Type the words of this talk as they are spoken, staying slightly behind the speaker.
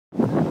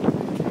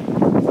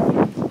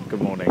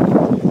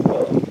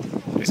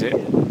Is it?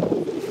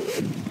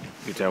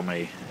 You tell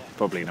me.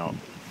 Probably not.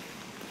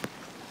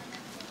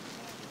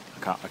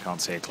 I can't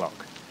see a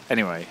clock.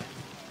 Anyway,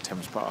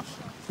 Thames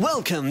Path.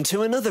 Welcome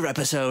to another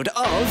episode of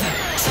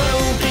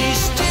Toby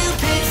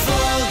Stupid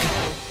Vlog.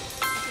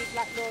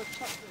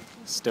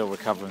 Still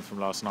recovering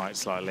from last night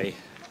slightly.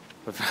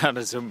 We found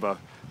a Zumba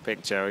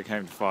picture we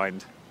came to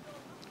find.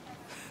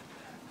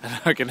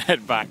 And I can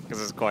head back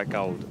because it's quite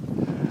cold.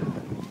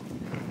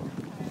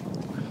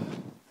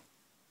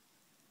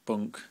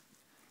 Bunk.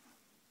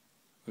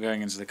 We're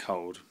going into the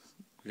cold.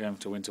 We're going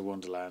to Winter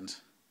Wonderland.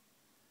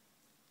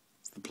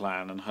 It's the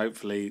plan, and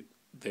hopefully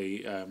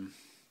the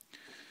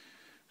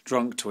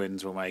drunk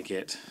twins will make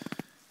it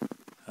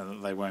and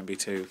that they won't be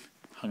too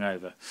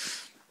hungover.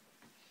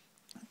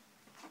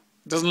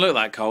 It doesn't look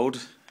that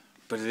cold,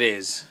 but it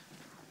is.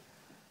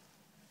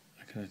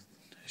 I can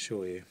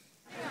assure you.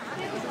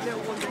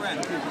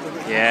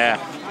 Yeah,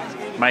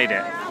 made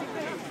it.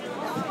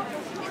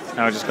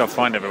 Now I just got to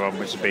find everyone,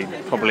 which would be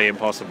probably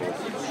impossible.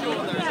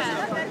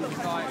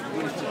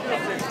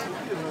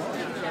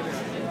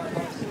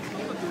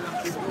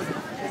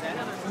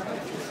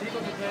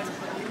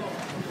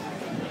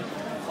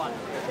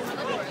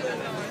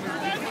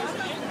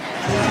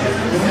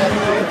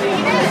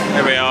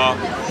 Here we are,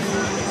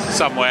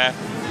 somewhere,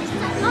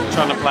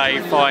 trying to play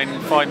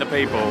find the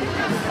people,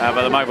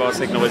 but the mobile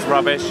signal is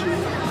rubbish,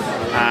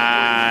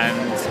 and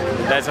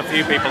there's a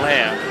few people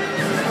here,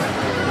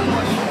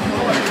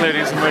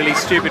 including some really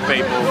stupid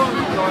people.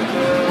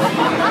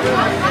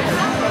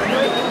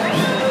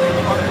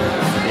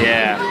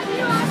 Yeah.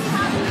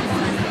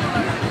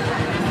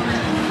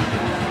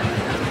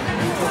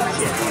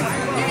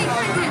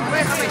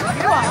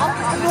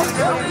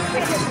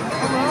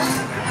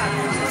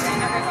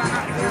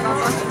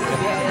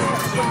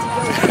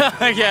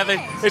 Yeah,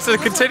 it's a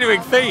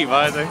continuing theme,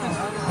 I think.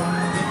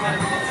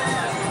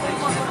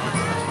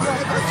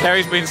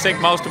 Kerry's been sick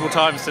multiple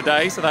times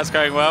today, so that's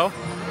going well.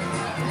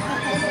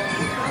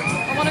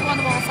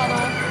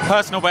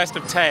 Personal best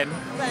of 10.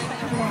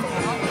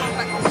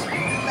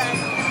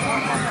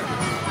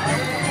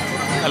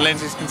 And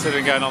Lyndsey's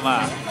considering going on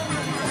that.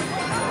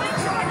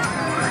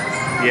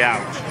 Yeah.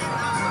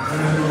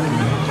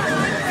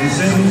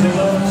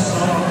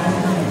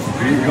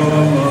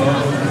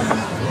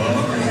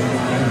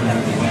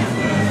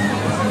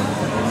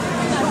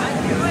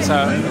 So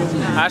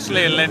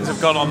Ashley and Lynn have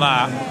gone on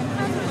that,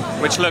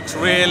 which looks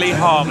really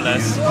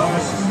harmless,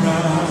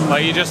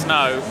 but you just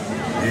know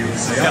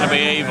it's going to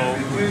be evil.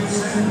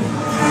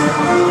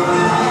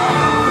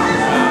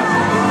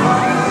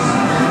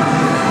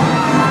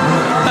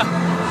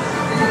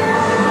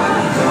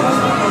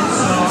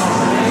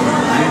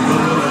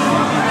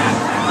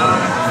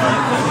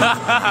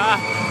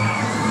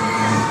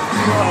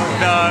 Oh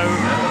no.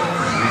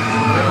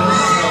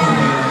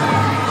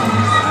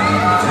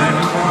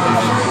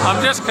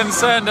 I'm just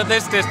concerned at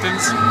this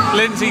distance,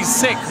 Lyndsey's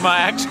sick might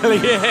actually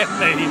hear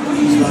me.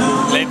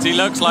 Lyndsey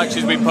looks like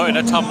she's been put in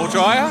a tumble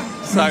dryer,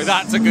 so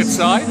that's a good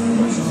sign. I'm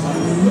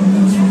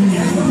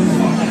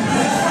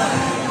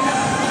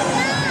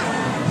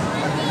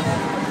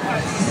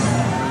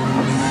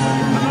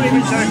not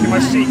even joking, my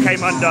seat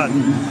came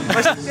undone.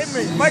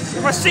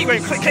 My seat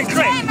went click, click,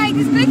 click. Yeah, it made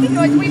this clicking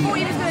noise. We thought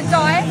he was going to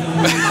die.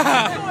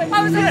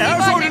 I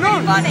was holding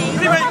on. Funny.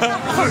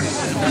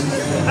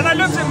 And I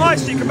looked at my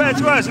seat compared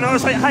to hers, and I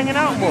was like hanging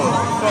out more.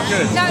 Not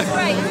good. No, it's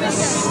great. It's really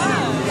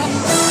good.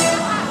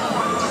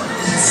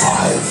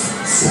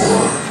 5,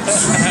 4, 3,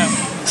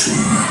 2,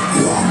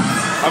 1.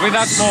 I mean,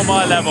 that's more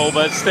my level,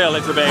 but still,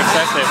 it's a bit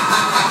excessive.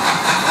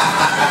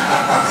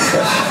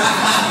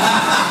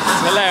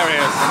 It's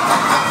hilarious.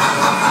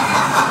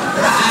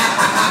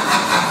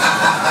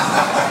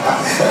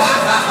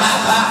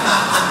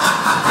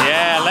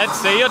 Yeah, let's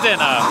see your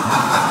dinner.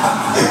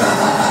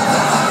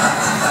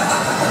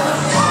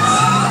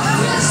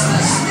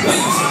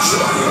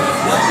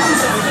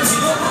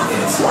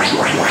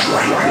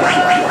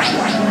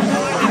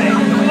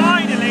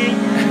 Finally,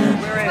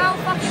 we're in.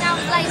 12 fucking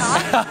hours later.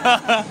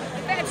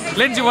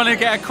 Lyndsey wanted to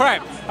get a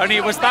crepe, only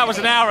that was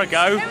an hour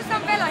ago. There was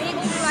some fella, he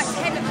ordered like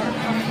 10 of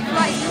them.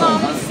 Like his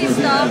mum, his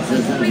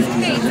sister, his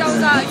kids. I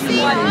was like,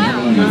 why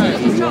now?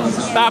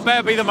 That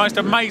better be the most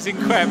amazing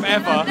crepe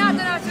ever. No, I don't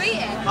know how to eat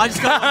it. I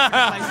just got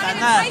a place down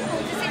there.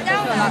 It's to sit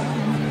down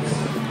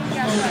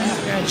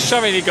like.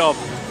 Show me the gob.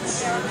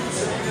 Stop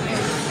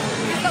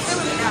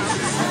filming me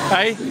now.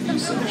 Hey?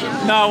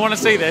 No, I want to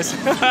see this.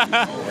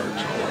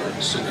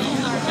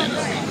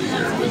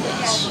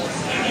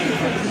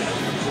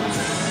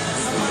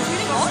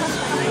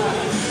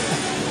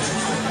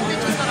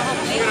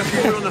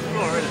 On the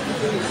floor, isn't it?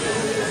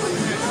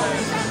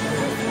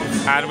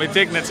 And with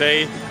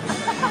dignity,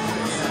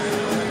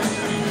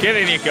 get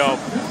in your gob.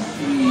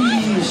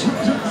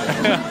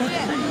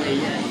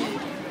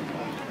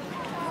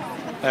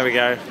 There we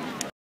go.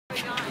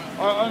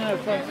 Oh no,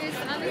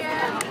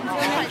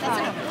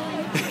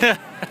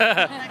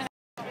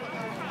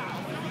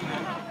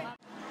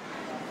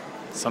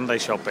 Sunday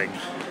shopping.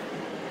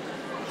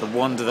 The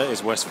wonder that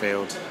is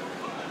Westfield.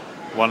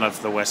 One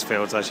of the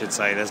Westfields, I should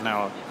say. There's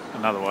now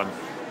another one.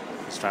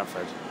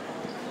 Stratford,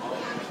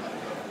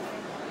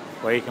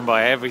 where you can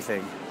buy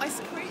everything. Ice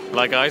cream.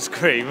 Like ice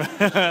cream.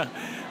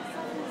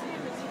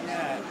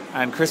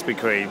 And Krispy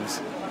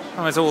Kremes.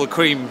 And it's all the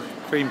cream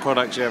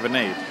products you ever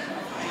need.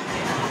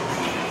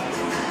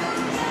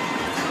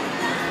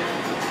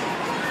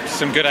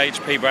 Some good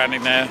HP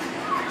branding there.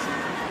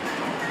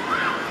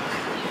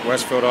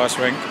 Westfield Ice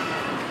Rink.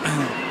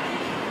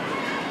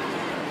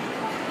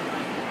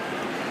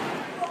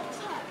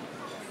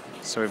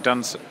 So we've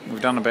done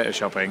a bit of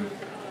shopping.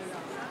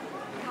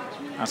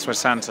 That's where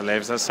Santa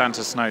lives. That's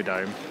Santa's Snow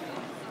Dome.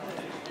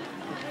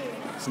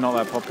 It's not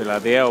that popular.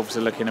 The elves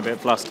are looking a bit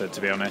flustered,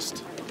 to be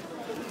honest.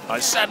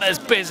 Like, Santa's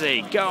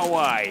busy. Go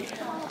away.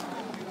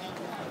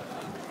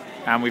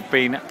 And we've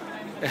been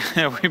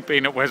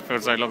at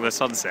Westfield so long the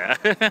sunset.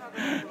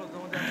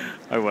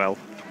 Oh well.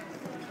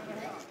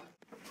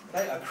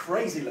 They are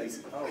crazy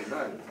lazy. Oh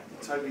no,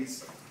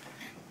 Toby's.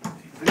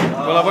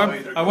 Well,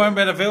 I won't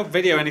be able to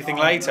video anything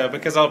later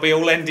because I'll be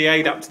all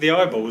NDA'd up to the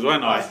eyeballs,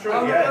 won't I? That's true.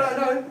 No,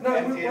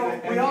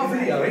 we are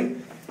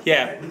videoing.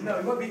 Yeah. No,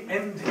 it won't be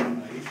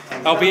ending.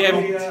 I'll be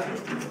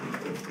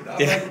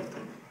yeah.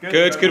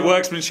 Good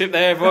workmanship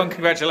there, everyone.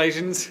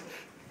 Congratulations.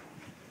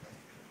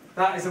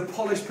 That is a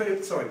Polish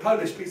piece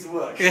of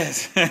work.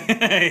 Yes.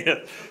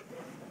 That's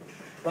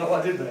what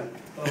I did there.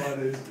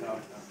 No.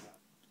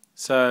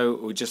 So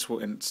we just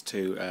went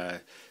to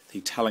the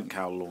Talent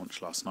Cow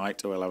launch last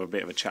night. We'll have a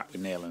bit of a chat with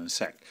Neil in a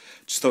sec.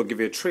 Just thought I'd give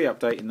you a tree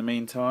update in the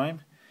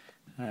meantime.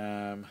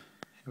 Here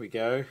we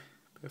go.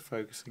 Bit of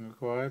focusing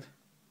required.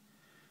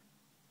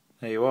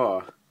 There you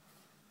are.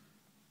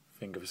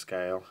 Finger for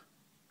scale.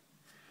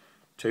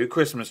 2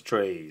 Christmas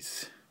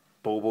trees.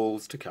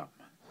 Baubles to come.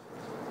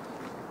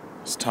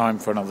 It's time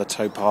for another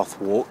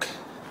towpath walk.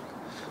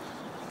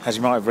 As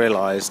you might have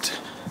realised,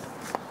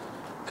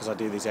 because I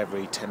do these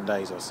every 10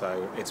 days or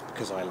so, it's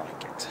because I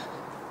like it.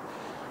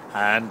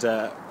 And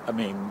I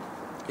mean,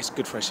 it's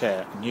good fresh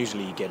air, and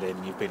usually you get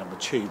in, you've been on the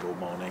tube all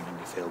morning and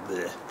you feel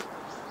bleh.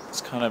 This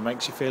kind of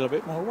makes you feel a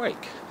bit more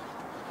awake.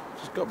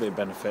 It's got to be a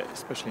benefit,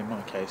 especially in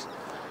my case.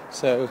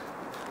 So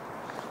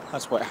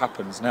that's what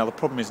happens. Now the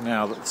problem is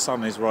now that the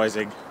sun is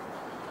rising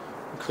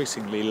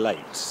increasingly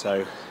late,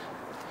 so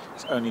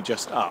it's only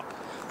just up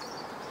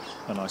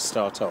when I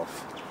start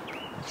off,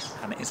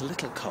 and it is a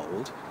little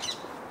cold,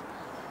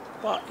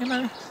 but you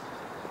know,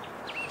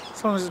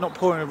 as long as it's not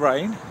pouring with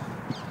rain,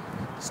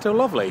 it's still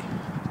lovely.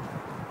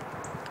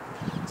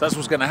 So that's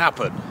what's going to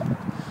happen,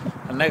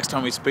 and next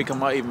time we speak I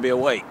might even be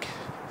awake,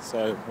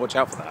 so watch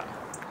out for that.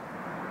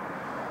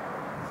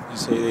 You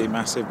see the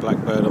massive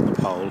blackbird on the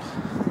pole.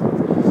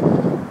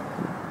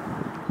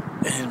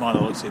 He might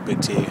not look too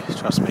big to you,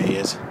 trust me he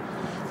is.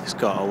 He's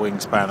got a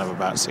wingspan of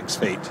about 6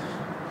 feet.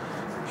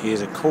 He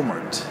is a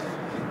cormorant.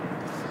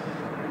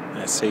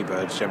 They're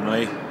seabirds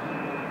generally.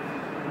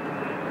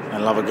 They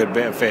love a good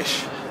bit of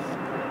fish.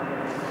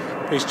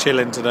 He's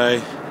chilling today.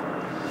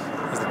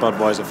 There's the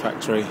Budweiser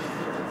factory.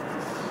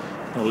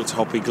 All its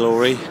hoppy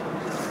glory.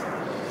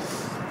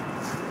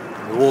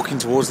 We're walking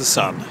towards the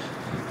sun.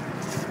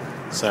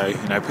 So,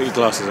 you know, put your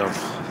glasses on.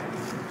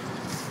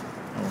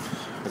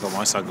 Oh, I've got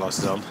my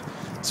sunglasses on.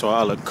 So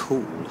I look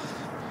cool.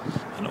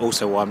 And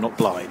also why I'm not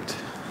blind.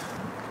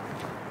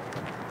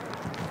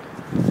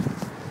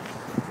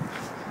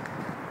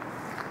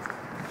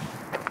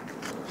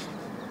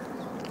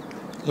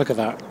 Look at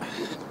that.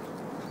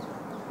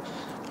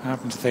 I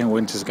happen to think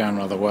winter's going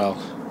rather well.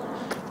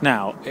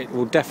 Now, it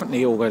will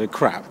definitely all go to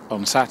crap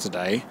on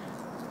Saturday,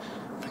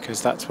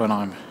 because that's when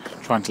I'm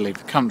trying to leave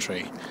the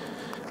country.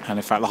 And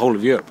in fact, the whole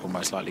of Europe will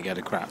most likely go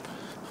to crap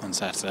on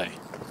Saturday.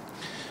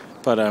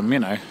 But, you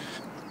know,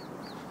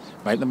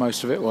 make the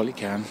most of it while you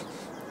can.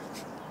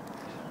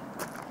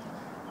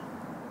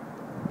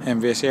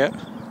 Envious yet?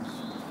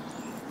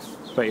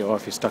 Bet you are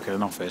if you're stuck in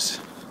an office.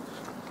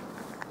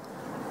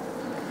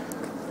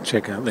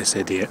 Check out this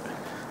idiot.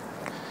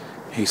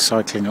 He's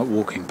cycling at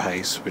walking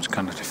pace, which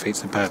kind of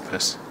defeats the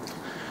purpose,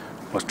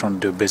 whilst trying to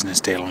do a business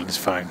deal on his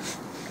phone.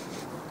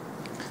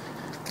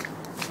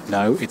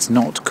 No, it's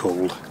not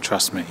cool.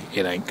 Trust me,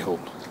 it ain't cool.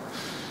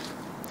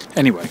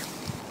 Anyway,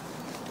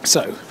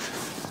 so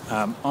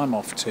I'm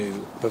off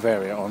to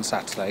Bavaria on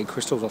Saturday.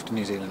 Kristal's off to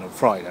New Zealand on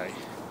Friday.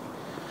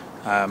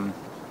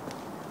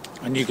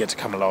 And you get to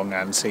come along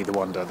and see the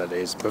wonder that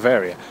is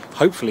Bavaria.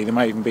 Hopefully there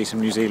may even be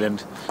some New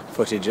Zealand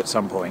footage at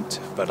some point,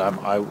 but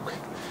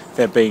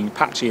there being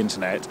patchy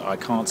internet, I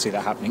can't see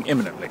that happening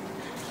imminently.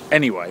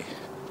 Anyway,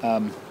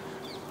 I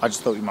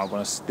just thought you might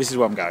want to. This is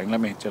where I'm going. Let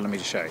me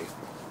just show you.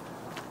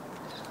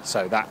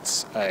 So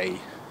that's the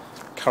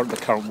current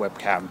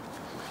webcam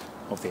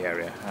of the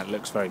area, and it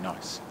looks very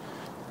nice.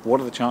 What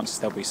are the chances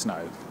there'll be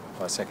snow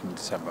by 2nd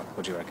December?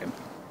 What do you reckon?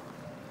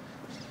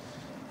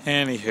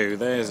 Anywho,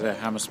 there's a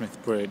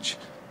Hammersmith Bridge.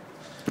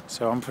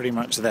 So I'm pretty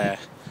much there,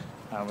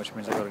 which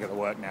means I've got to go to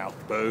work now.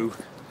 Boo!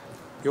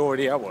 You're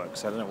already at work,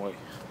 so I don't know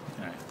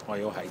why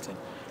you're hating.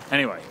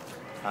 Anyway,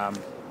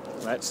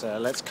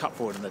 let's cut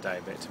forward in the day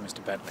a bit to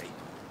Mr. Bentley.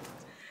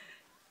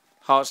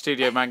 Heart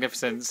Studio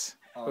Magnificence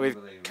with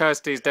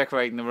Kirsty's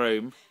decorating the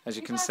room, as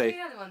you can see. The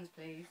other ones,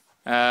 please?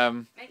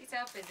 Make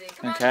yourself busy.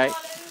 Come Okay. on,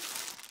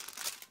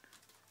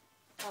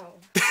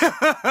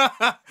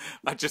 oh.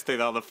 I just threw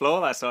that on the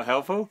floor. That's not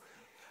helpful.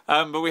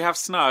 But we have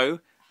snow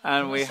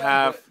and we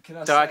have Can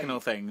I diagonal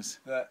say things.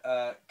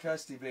 that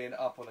Kirsty being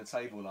up on a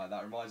table like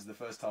that reminds me of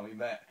the first time we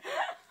met.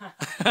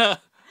 I'm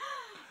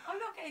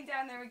not getting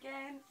down there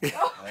again. I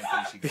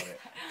don't think she got it.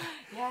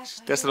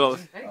 Yes, That's a lot.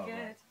 very Oh, good.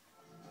 right.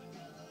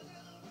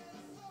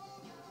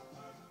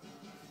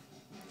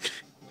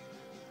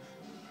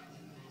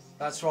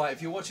 That's right,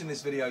 if you're watching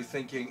this video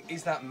thinking,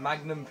 is that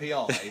Magnum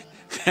PI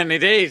And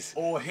it is.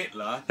 or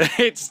Hitler?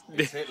 It's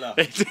Hitler.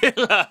 It's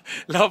Hitler.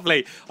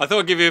 Lovely. I thought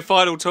I'd give you a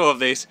final tour of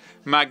this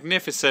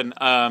magnificent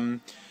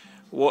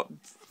what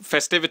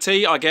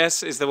festivity, I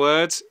guess, is the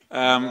word.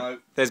 No.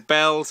 There's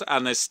bells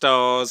and there's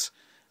stars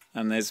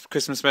and there's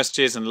Christmas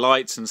messages and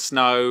lights and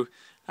snow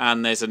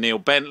and there's a Neil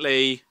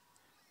Bentley.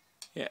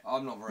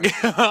 I'm not very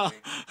good.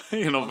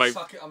 You're not very...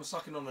 I'm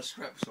sucking on a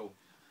strepsil.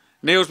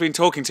 Neil's been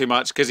talking too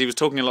much because he was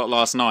talking a lot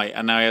last night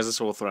and now he has a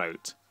sore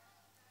throat.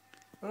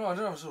 No, I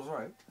don't have a sore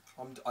throat.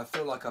 I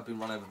feel like I've been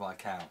run over by a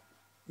cow.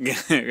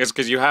 It's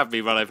because you have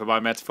been run over by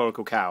a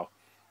metaphorical cow.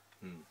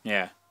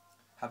 Yeah.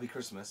 Happy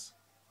Christmas.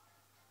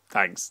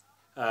 Thanks.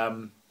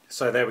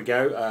 So there we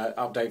go.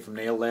 Update from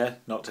Neil there.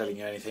 Not telling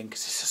you anything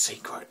because it's a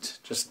secret.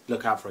 Just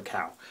look out for a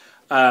cow.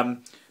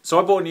 So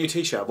I bought a new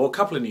t-shirt. I bought a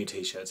couple of new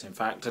t-shirts, in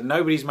fact, and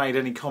nobody's made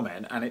any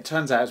comment. And it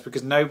turns out it's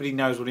because nobody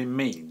knows what it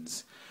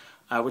means,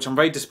 which I'm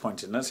very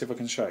disappointed in. Let's see if I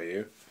can show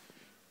you.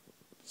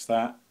 It's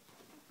that.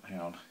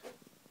 Hang on.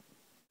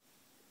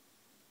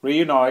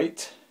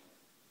 Reunite.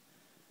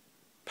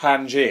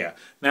 Pangea.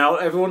 Now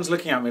everyone's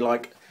looking at me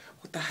like,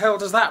 what the hell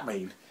does that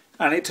mean?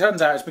 And it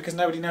turns out it's because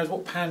nobody knows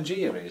what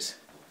Pangea is,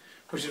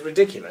 which is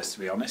ridiculous, to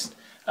be honest.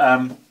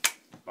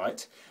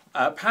 Right.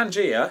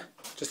 Pangea,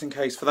 just in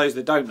case, for those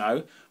that don't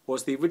know,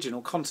 was the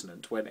original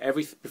continent when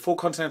before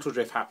continental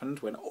drift happened,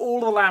 when all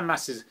the land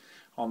masses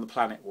on the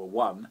planet were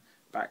one,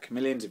 back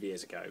millions of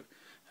years ago,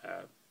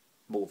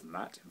 more than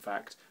that, in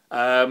fact.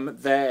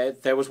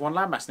 There was one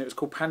landmass and it was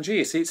called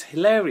Pangea. See, it's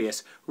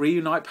hilarious.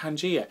 Reunite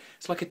Pangea.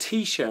 It's like a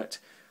T-shirt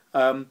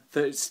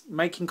that's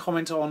making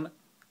comment on,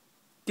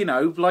 you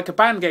know, like a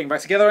band getting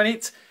back together, and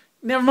it's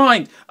never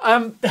mind.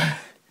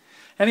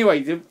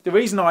 Anyway, the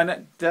reason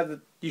that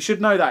you should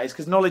know that is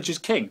because knowledge is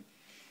king.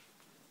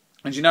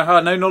 And do you know how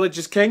I know knowledge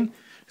is king?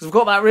 Because I've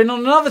got that written on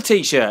another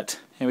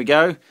T-shirt. Here we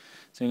go.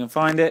 So you can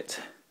find it.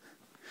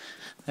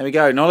 There we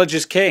go. Knowledge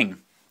is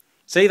king.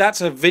 See, that's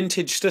a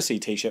vintage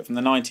Stussy T-shirt from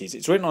the 90s.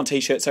 It's written on a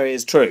T-shirt, so it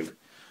is true.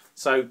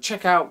 So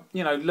check out,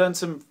 you know, learn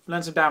some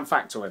damn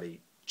facts already.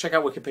 Check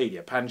out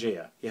Wikipedia.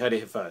 Pangea. You heard it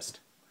here first.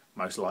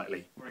 Most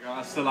likely.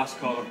 That's the last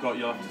card I've got.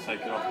 You'll have to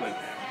take it off me.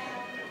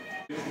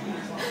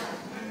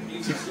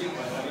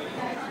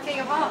 King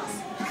of Hearts.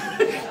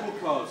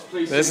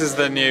 This is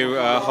the new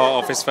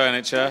Heart Office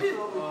furniture.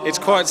 It's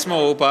quite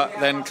small, but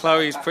then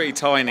Chloe's pretty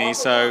tiny,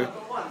 so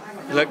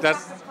look,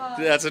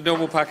 that's a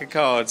normal pack of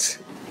cards.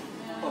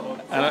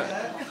 And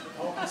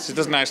so it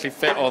doesn't actually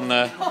fit on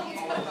the...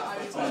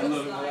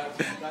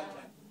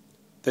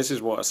 This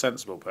is what a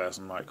sensible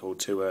person might call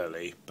too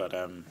early, but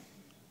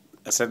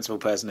a sensible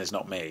person is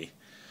not me.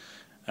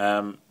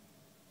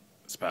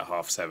 It's about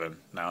 7:30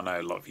 now. I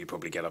know a lot of you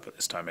probably get up at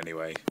this time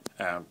anyway,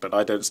 but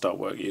I don't start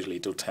work usually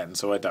till 10,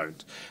 so I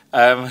don't.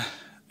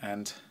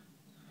 And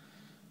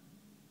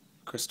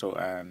Kristal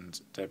and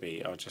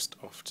Debbie are just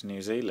off to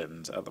New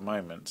Zealand at the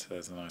moment.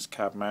 There's a nice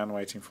cab man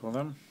waiting for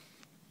them.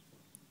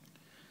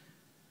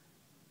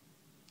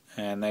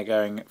 And they're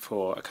going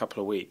for a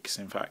couple of weeks.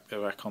 In fact, they're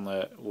back on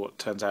what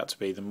turns out to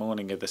be the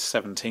morning of the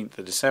 17th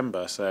of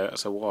December, so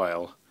that's a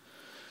while.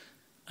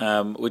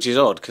 Which is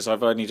odd, because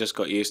I've only just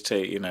got used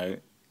to, you know,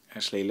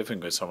 actually living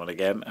with someone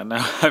again, and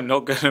now I'm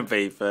not going to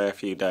be for a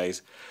few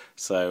days.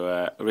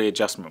 So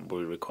readjustment will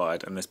be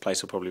required, and this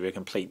place will probably be a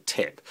complete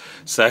tip.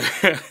 So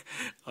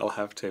I'll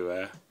have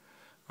to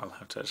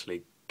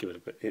actually give it a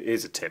bit. It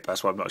is a tip.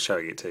 That's why I'm not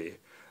showing it to you,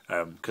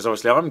 because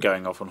obviously I'm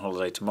going off on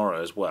holiday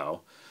tomorrow as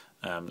well.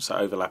 So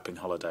overlapping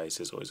holidays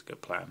is always a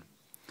good plan.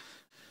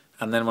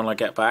 And then when I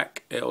get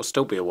back, it'll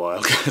still be a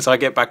while, because I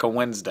get back on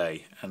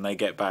Wednesday and they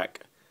get back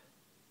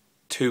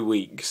 2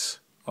 weeks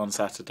on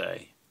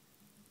Saturday.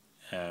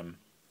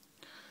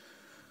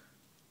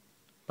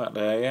 But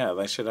yeah,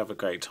 they should have a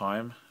great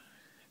time.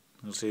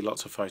 You'll see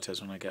lots of photos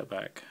when I get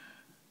back.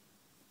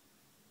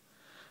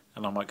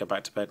 And I might go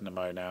back to bed in a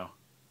mo now.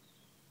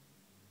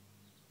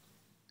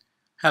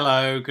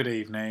 Hello, good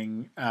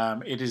evening.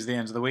 It is the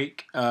end of the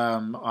week.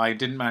 I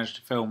didn't manage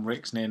to film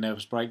Rick's near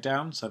nervous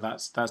breakdown, so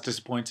that's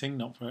disappointing.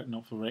 Not for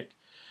Rick.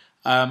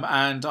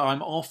 And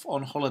I'm off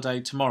on holiday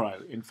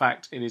tomorrow. In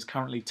fact, it is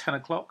currently 10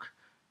 o'clock.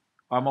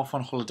 I'm off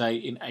on holiday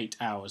in 8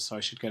 hours, so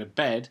I should go to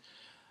bed.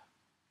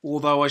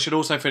 Although I should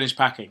also finish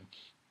packing.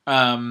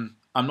 I'm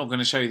not going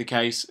to show you the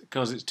case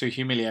because it's too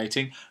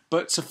humiliating.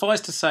 But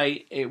suffice to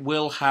say, it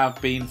will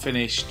have been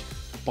finished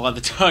by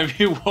the time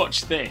you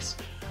watch this,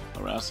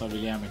 or else I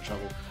really am in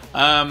trouble.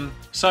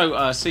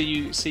 So see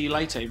you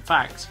later. In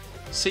fact,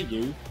 see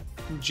you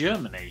in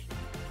Germany.